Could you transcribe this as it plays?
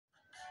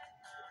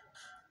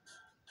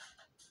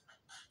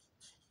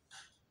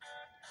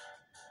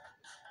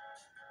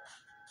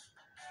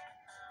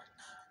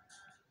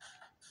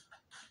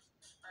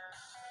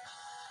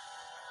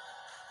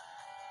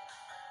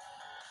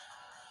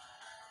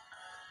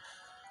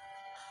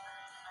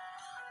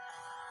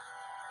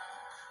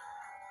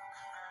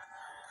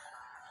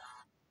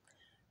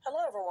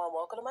everyone,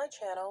 welcome to my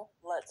channel.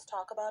 Let's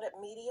talk about it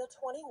Media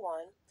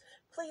 21.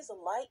 Please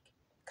like,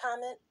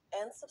 comment,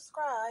 and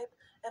subscribe,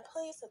 and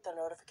please hit the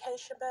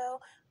notification bell.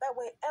 That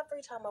way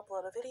every time I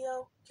upload a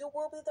video, you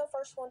will be the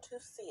first one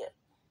to see it.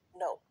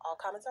 Note, all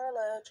comments are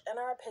alleged in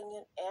our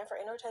opinion and for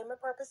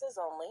entertainment purposes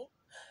only,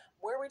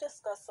 where we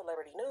discuss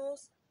celebrity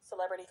news,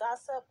 celebrity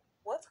gossip,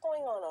 what's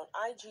going on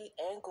IG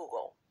and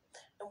Google,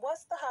 and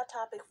what's the hot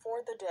topic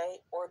for the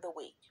day or the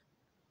week.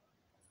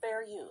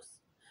 Fair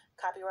use.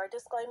 Copyright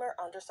disclaimer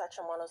under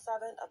Section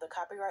 107 of the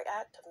Copyright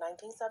Act of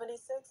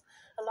 1976,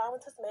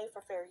 allowance is made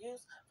for fair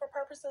use for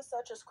purposes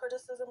such as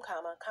criticism,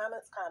 comments,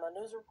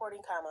 news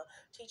reporting,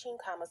 teaching,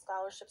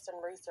 scholarships,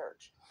 and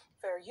research.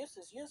 Fair use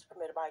is use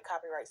permitted by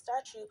copyright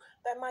statute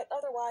that might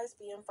otherwise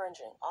be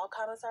infringing. All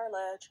comments are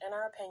alleged in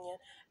our opinion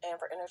and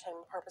for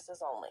entertainment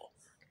purposes only.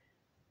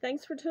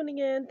 Thanks for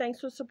tuning in. Thanks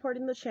for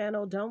supporting the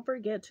channel. Don't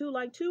forget to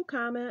like,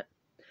 comment,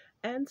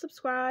 and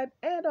subscribe,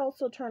 and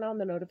also turn on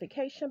the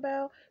notification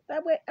bell.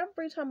 That way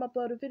every time I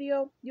upload a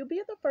video, you'll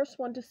be the first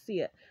one to see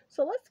it.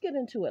 So let's get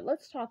into it.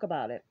 Let's talk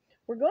about it.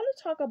 We're going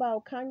to talk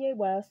about Kanye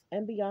West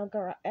and Bianca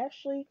are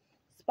actually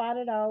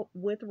spotted out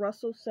with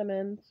Russell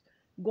Simmons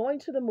going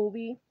to the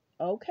movie.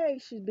 Okay,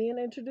 she's being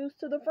introduced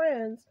to the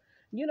friends.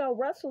 You know,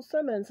 Russell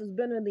Simmons has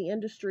been in the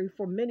industry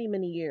for many,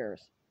 many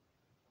years.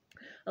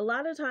 A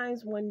lot of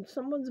times when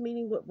someone's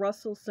meeting with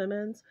Russell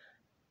Simmons,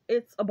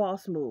 it's a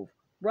boss move.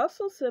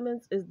 Russell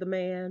Simmons is the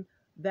man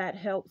that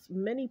helps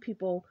many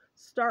people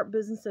start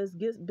businesses,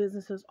 get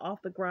businesses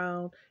off the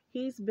ground.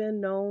 He's been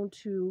known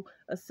to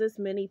assist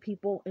many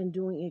people in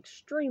doing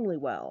extremely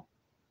well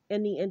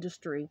in the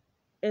industry,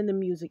 in the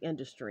music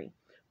industry.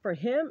 For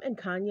him and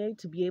Kanye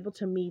to be able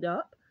to meet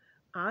up,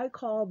 I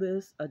call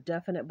this a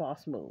definite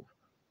boss move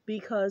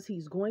because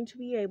he's going to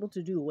be able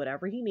to do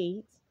whatever he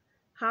needs,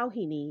 how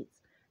he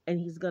needs,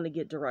 and he's going to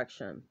get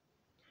direction.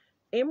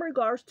 In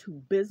regards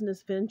to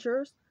business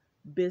ventures,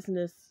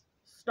 business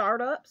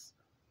startups,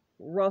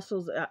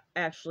 Russell's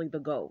actually the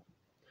GOAT.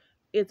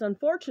 It's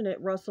unfortunate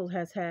Russell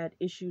has had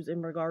issues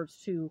in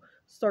regards to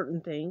certain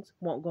things.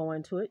 Won't go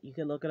into it. You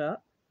can look it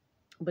up.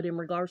 But in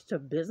regards to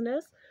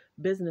business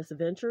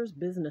ventures,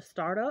 business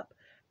startup,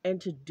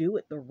 and to do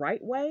it the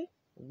right way,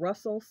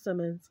 Russell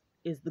Simmons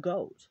is the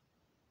GOAT.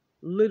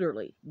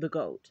 Literally the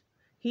GOAT.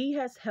 He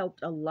has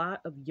helped a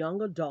lot of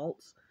young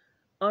adults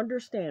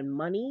understand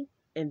money,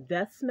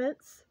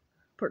 investments,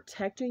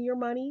 protecting your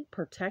money,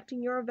 protecting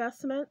your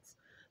investments.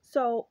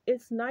 So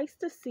it's nice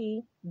to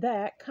see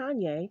that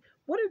Kanye,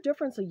 what a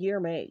difference a year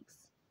makes.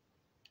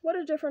 What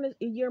a difference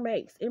a year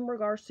makes in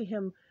regards to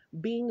him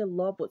being in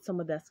love with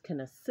someone that can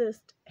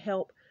assist,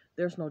 help.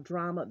 There's no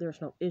drama, there's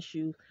no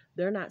issue.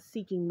 They're not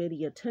seeking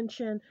media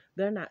attention.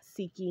 They're not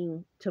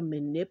seeking to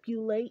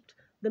manipulate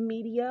the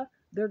media.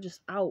 They're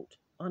just out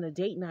on a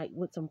date night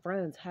with some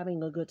friends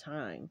having a good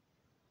time.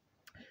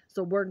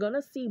 So we're going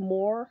to see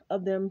more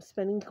of them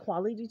spending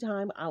quality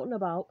time out and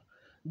about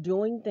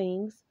doing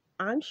things.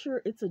 I'm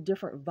sure it's a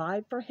different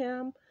vibe for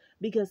him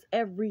because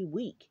every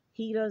week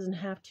he doesn't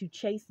have to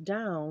chase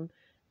down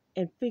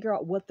and figure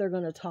out what they're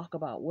going to talk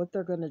about, what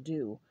they're going to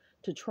do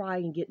to try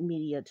and get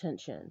media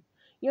attention.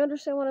 You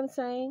understand what I'm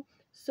saying?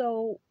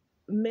 So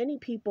many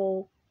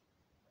people,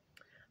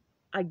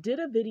 I did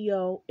a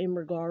video in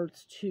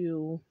regards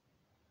to,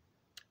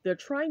 they're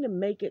trying to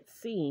make it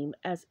seem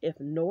as if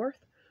North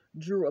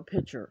drew a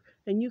picture,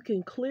 and you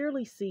can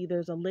clearly see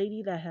there's a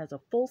lady that has a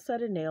full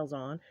set of nails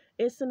on.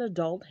 It's an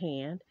adult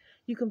hand.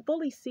 You can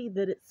fully see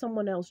that it's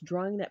someone else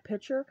drawing that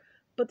picture,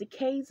 but the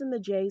K's and the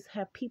J's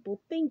have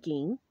people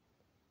thinking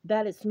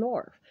that it's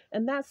North,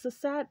 and that's the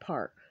sad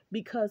part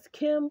because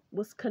Kim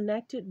was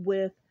connected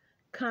with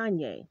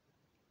Kanye,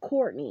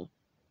 Courtney,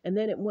 and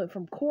then it went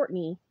from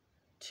Courtney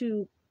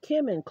to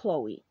Kim and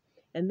Chloe,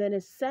 and then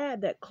it's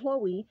sad that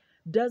Chloe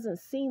doesn't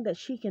seem that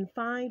she can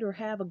find or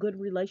have a good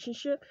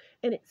relationship.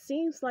 And it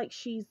seems like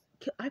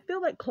I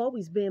feel like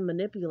Chloe's being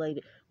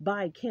manipulated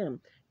by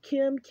Kim.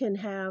 Kim can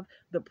have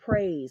the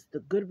praise, the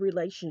good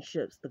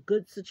relationships, the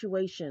good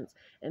situations,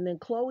 and then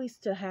Chloe's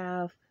to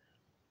have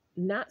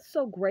not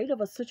so great of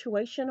a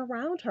situation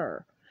around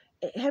her.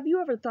 Have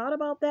you ever thought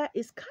about that?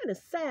 It's kind of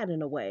sad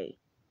in a way.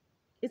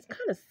 It's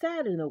kind of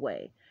sad in a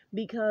way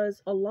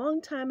because a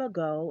long time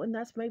ago, and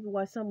that's maybe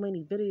why so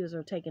many videos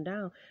are taken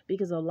down,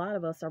 because a lot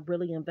of us are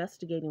really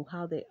investigating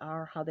how they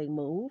are, how they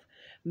move.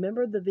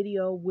 Remember the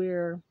video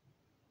where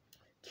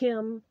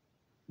Kim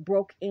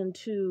broke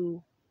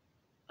into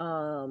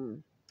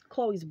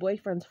Chloe's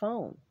boyfriend's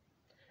phone,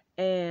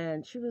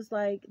 and she was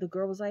like, the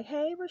girl was like,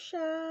 "Hey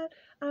Rashad,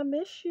 I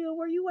miss you.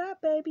 Where you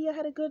at, baby? I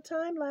had a good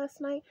time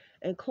last night."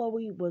 And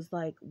Chloe was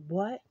like,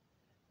 "What?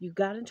 You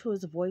got into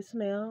his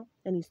voicemail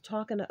and he's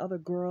talking to other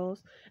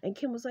girls." And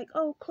Kim was like,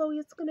 "Oh, Chloe,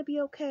 it's going to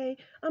be okay.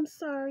 I'm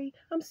sorry.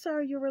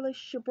 Your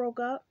relationship broke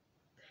up."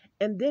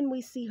 And then we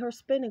see her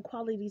spending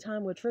quality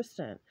time with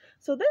Tristan.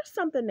 So there's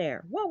something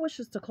there. Well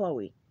wishes to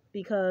Chloe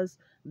because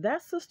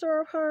that sister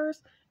of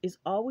hers is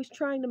always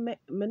trying to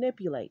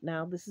manipulate.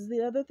 Now, this is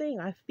the other thing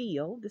I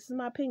feel. This is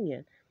my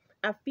opinion.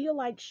 I feel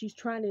like she's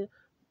trying to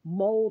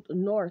mold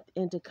North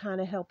into kind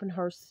of helping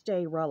her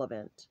stay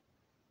relevant.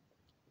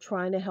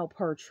 trying to help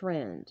her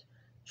trend,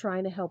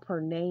 trying to help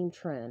her name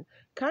trend.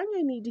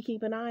 Kanye need to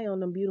keep an eye on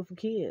them beautiful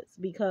kids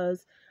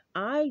because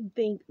I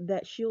think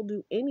that she'll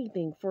do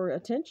anything for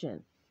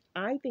attention.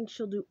 I think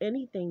she'll do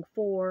anything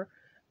for,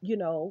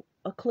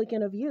 a click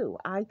and a view.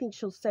 I think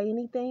she'll say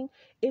anything.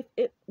 If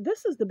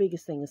this is the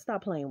biggest thing, and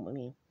stop playing with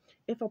me.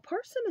 If a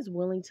person is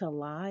willing to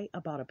lie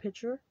about a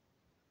picture,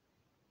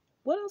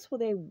 what else were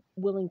they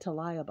willing to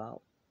lie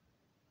about?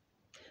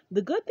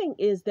 The good thing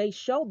is they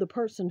showed the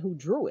person who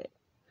drew it.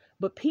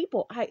 But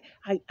people,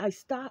 I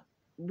stop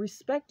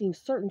respecting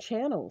certain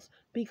channels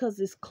because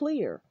it's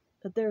clear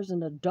that there's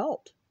an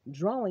adult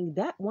drawing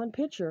that one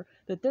picture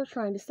that they're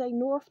trying to say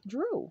North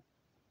drew.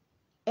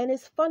 And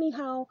it's funny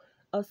how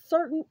a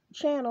certain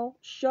channel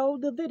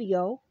showed the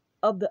video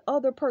of the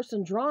other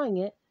person drawing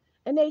it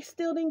and they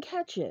still didn't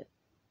catch it.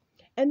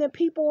 And then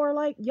people are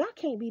like, y'all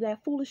can't be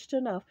that foolish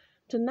enough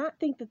to not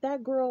think that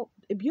that girl,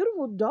 a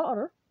beautiful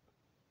daughter,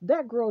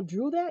 that girl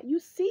drew that. You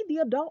see the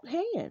adult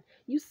hand,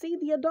 you see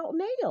the adult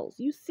nails,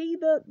 you see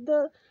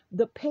the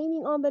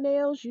painting on the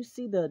nails, you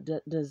see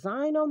the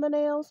design on the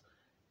nails,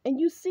 and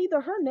you see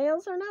that her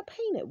nails are not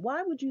painted.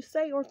 Why would you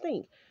say or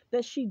think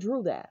that she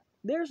drew that?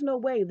 There's no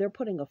way they're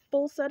putting a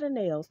full set of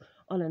nails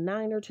on a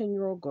 9 or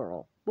 10-year-old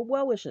girl. But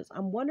well wishes.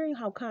 I'm wondering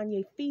how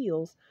Kanye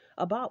feels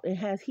about, and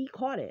has he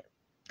caught it?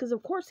 Because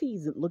of course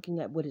he's looking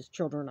at what his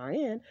children are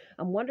in.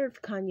 I'm wondering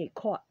if Kanye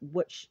caught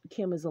what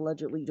Kim is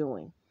allegedly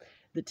doing.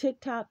 The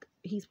TikTok,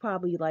 he's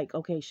probably like,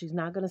 okay, she's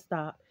not going to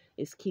stop.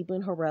 It's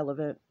keeping her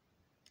relevant.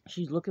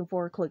 She's looking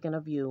for a click and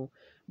a view.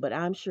 But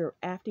I'm sure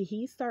after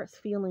he starts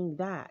feeling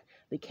that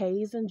the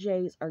K's and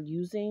J's are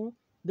using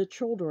the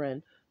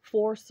children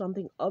for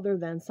something other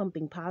than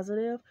something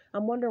positive,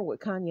 I'm wondering what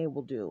Kanye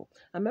will do.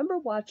 I remember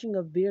watching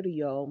a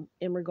video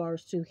in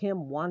regards to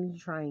him wanting to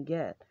try and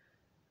get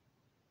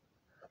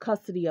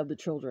custody of the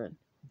children.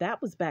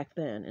 That was back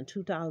then in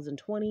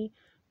 2020,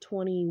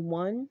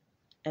 21.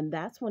 And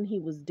that's when he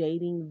was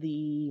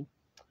dating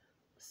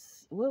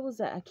what was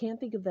that? I can't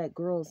think of that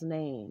girl's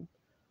name.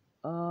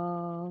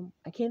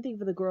 I can't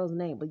think of the girl's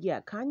name, but yeah,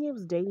 Kanye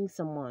was dating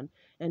someone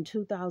in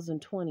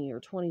 2020 or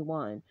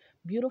 21.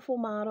 Beautiful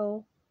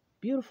model.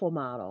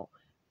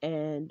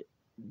 And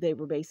they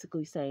were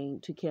basically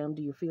saying to Kim,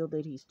 do you feel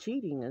that he's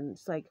cheating? And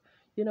it's like,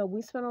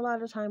 we spent a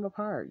lot of time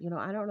apart.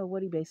 I don't know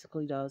what he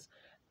basically does,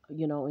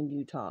 in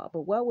Utah,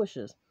 but well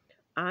wishes.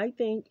 I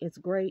think it's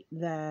great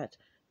that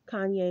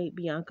Kanye,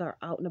 Bianca are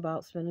out and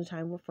about spending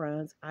time with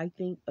friends. I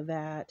think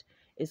that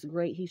it's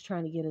great he's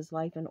trying to get his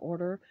life in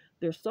order.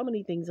 There's so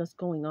many things that's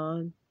going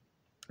on.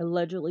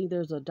 Allegedly,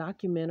 there's a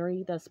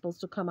documentary that's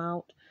supposed to come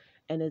out,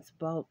 and it's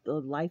about the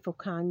life of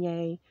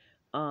Kanye.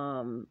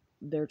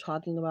 They're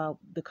talking about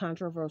the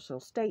controversial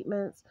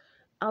statements.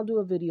 I'll do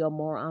a video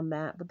more on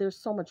that, but there's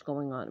so much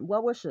going on.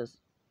 Well wishes.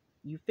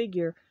 You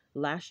figure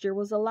last year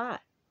was a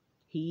lot.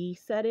 He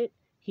said it,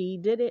 he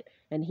did it,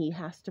 and he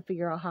has to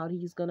figure out how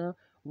he's going to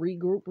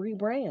regroup,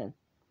 rebrand.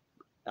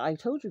 I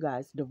told you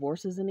guys,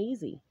 divorce isn't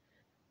easy.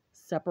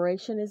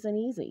 Separation isn't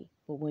easy.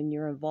 But when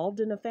you're involved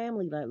in a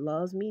family that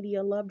loves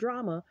media, love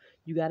drama,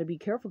 you got to be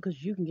careful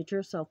because you can get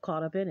yourself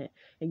caught up in it.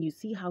 And you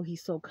see how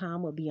he's so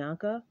calm with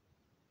Bianca?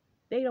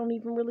 They don't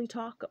even really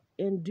talk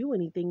and do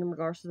anything in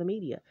regards to the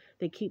media.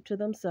 They keep to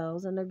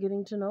themselves and they're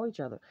getting to know each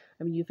other.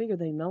 I mean, you figure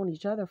they've known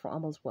each other for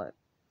almost what?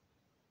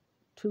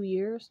 2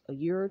 years, a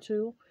year or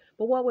two.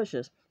 But well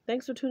wishes.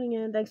 Thanks for tuning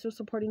in. Thanks for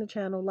supporting the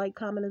channel. Like,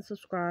 comment, and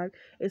subscribe.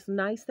 It's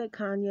nice that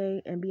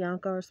Kanye and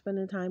Bianca are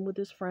spending time with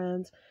his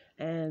friends.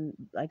 And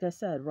like I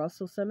said,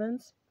 Russell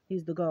Simmons,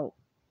 he's the GOAT.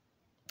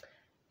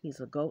 He's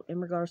a GOAT in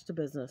regards to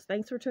business.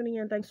 Thanks for tuning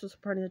in. Thanks for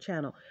supporting the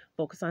channel.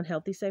 Focus on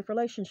healthy, safe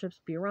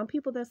relationships. Be around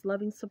people that's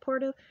loving,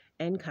 supportive,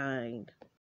 and kind.